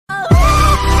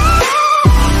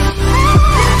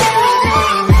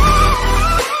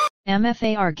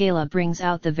amFAR Gala brings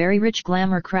out the very rich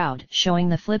glamour crowd, showing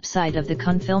the flip side of the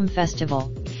Cannes Film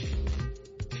Festival.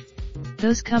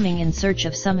 Those coming in search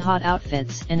of some hot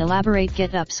outfits and elaborate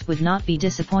get-ups would not be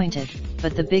disappointed,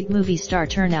 but the big movie star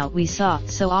turnout we saw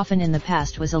so often in the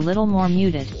past was a little more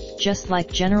muted, just like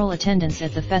general attendance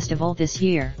at the festival this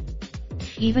year.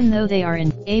 Even though they are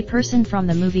a person from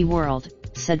the movie world,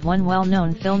 said one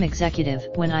well-known film executive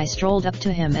when I strolled up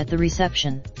to him at the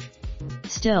reception.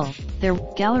 Still, there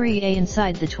Gallery A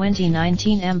inside the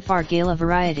 2019 amFAR Gala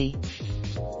variety.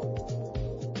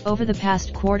 Over the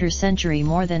past quarter-century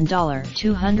more than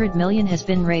 $200 million has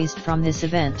been raised from this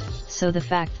event, so the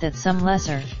fact that some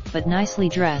lesser, but nicely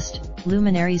dressed,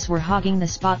 luminaries were hogging the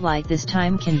spotlight this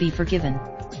time can be forgiven.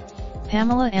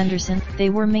 Pamela Anderson, they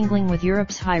were mingling with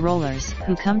Europe's high rollers,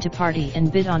 who come to party and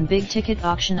bid on big-ticket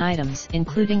auction items,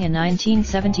 including a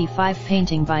 1975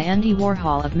 painting by Andy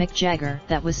Warhol of Mick Jagger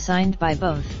that was signed by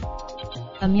both.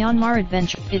 A Myanmar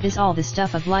adventure, it is all the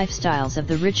stuff of lifestyles of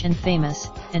the rich and famous,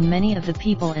 and many of the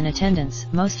people in attendance,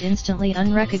 most instantly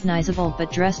unrecognizable but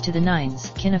dressed to the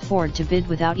nines, can afford to bid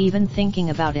without even thinking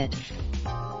about it.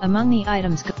 Among the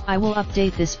items, I will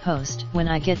update this post when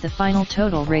I get the final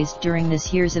total raised during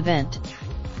this year's event.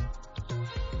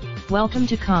 Welcome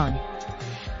to Cannes.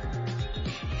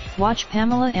 Watch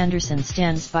Pamela Anderson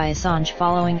stands by Assange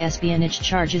following espionage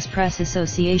charges. Press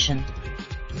Association.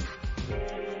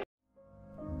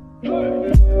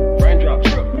 Raindrop,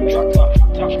 drop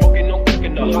top smoking, no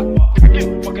cooking the hot pot.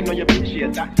 Fucking on your bitch, yeah,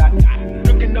 that.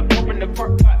 Looking up, open the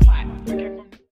park pot.